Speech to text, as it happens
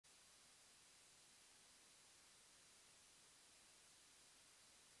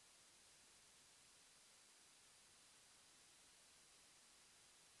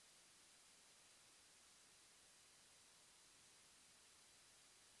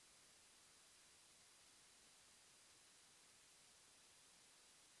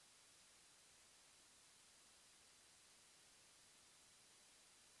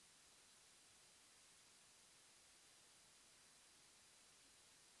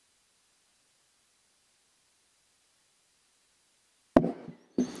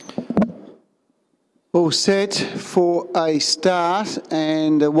All set for a start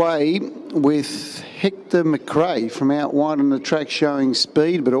and away with Hector McRae from out wide on the track showing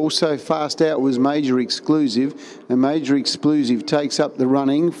speed, but also fast out was Major Exclusive. And Major Exclusive takes up the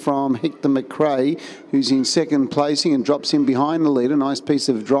running from Hector McRae, who's in second placing and drops in behind the leader. Nice piece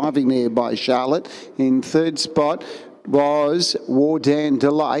of driving there by Charlotte. In third spot was Wardan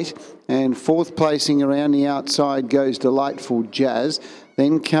Delight, and fourth placing around the outside goes Delightful Jazz.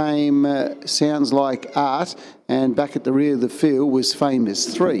 Then came Sounds Like Art, and back at the rear of the field was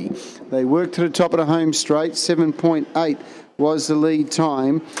Famous 3. They worked to the top of the home straight. 7.8 was the lead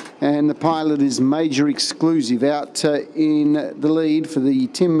time, and the pilot is Major Exclusive out in the lead for the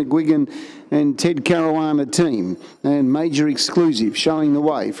Tim McGuigan and Ted Caruana team, and Major Exclusive showing the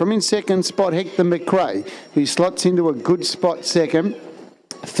way. From in second spot, Hector McRae, who slots into a good spot second.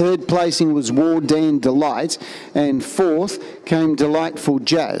 Third placing was Wardan Delight, and fourth came Delightful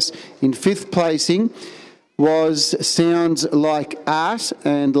Jazz. In fifth placing was Sounds Like Art,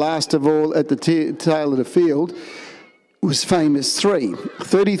 and last of all at the tail of the field was Famous 3.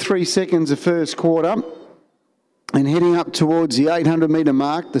 33 seconds of first quarter. And heading up towards the 800-metre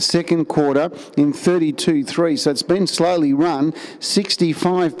mark, the second quarter in 32.3. So it's been slowly run.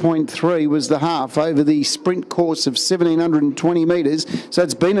 65.3 was the half over the sprint course of 1,720 metres. So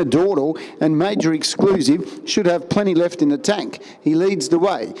it's been a dawdle, and Major Exclusive should have plenty left in the tank. He leads the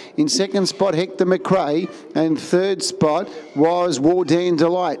way. In second spot, Hector McRae, and third spot was Wardan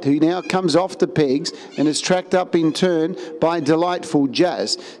Delight, who now comes off the pegs and is tracked up in turn by Delightful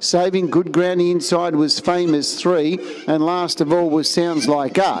Jazz. Saving good ground the inside was Famous 3. And last of all was Sounds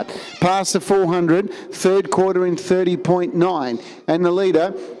Like Art. Past the 400, third quarter in 30.9. And the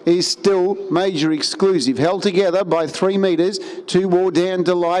leader is still Major Exclusive, held together by 3 metres to Wardan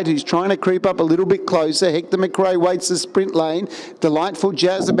Delight, who's trying to creep up a little bit closer. Hector McRae waits the sprint lane. Delightful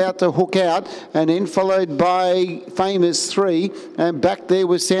Jazz about to hook out, and then followed by Famous 3. And back there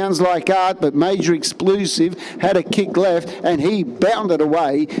was Sounds Like Art, but Major Exclusive had a kick left, and he bounded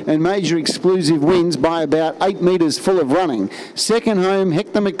away, and Major Exclusive wins by about 8 metres full of running. Second home,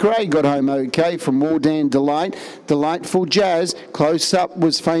 Hector McRae got home okay from Wardan Delight. Delightful Jazz, close up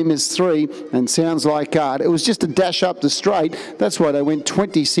was Famous 3, and Sounds Like Art. It was just a dash up the straight. That's why they went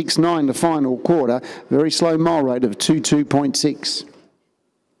 26.9 the final quarter. Very slow mile rate of 22.6.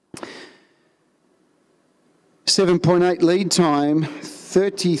 7.8 lead time,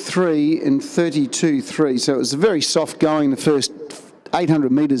 33 and 32.3. So it was very soft going the first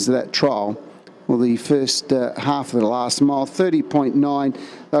 800 metres of that trial. Well, the first half of the last mile, 30.9.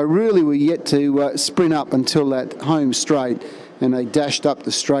 They really were yet to sprint up until that home straight, and they dashed up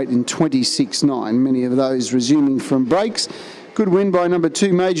the straight in 26.9. Many of those resuming from breaks. Good win by number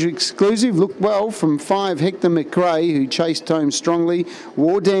 2, Major Exclusive. Looked well from 5, Hector McRae, who chased home strongly.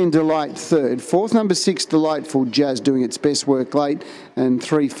 Wardan Delight third. Fourth, number 6, Delightful Jazz, doing its best work late. And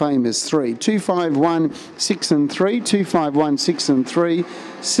 3, Famous 3. 251, 6 and 3. 251, 6 and 3.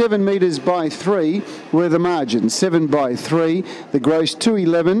 7 metres by 3 were the margins. 7 by 3. The gross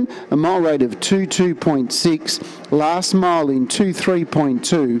 211, a mile rate of 22.6. Last mile in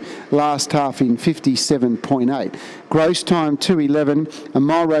 23.2. Last half in 57.8. Gross time 211, a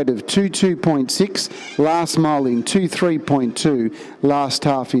mile rate of 22.6. Last mile in 23.2. Last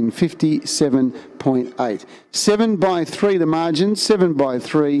half in 57.8. 7 by 3 the margin. 7 by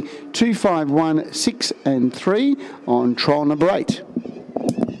 3. 251, 6 and 3 on trial number 8.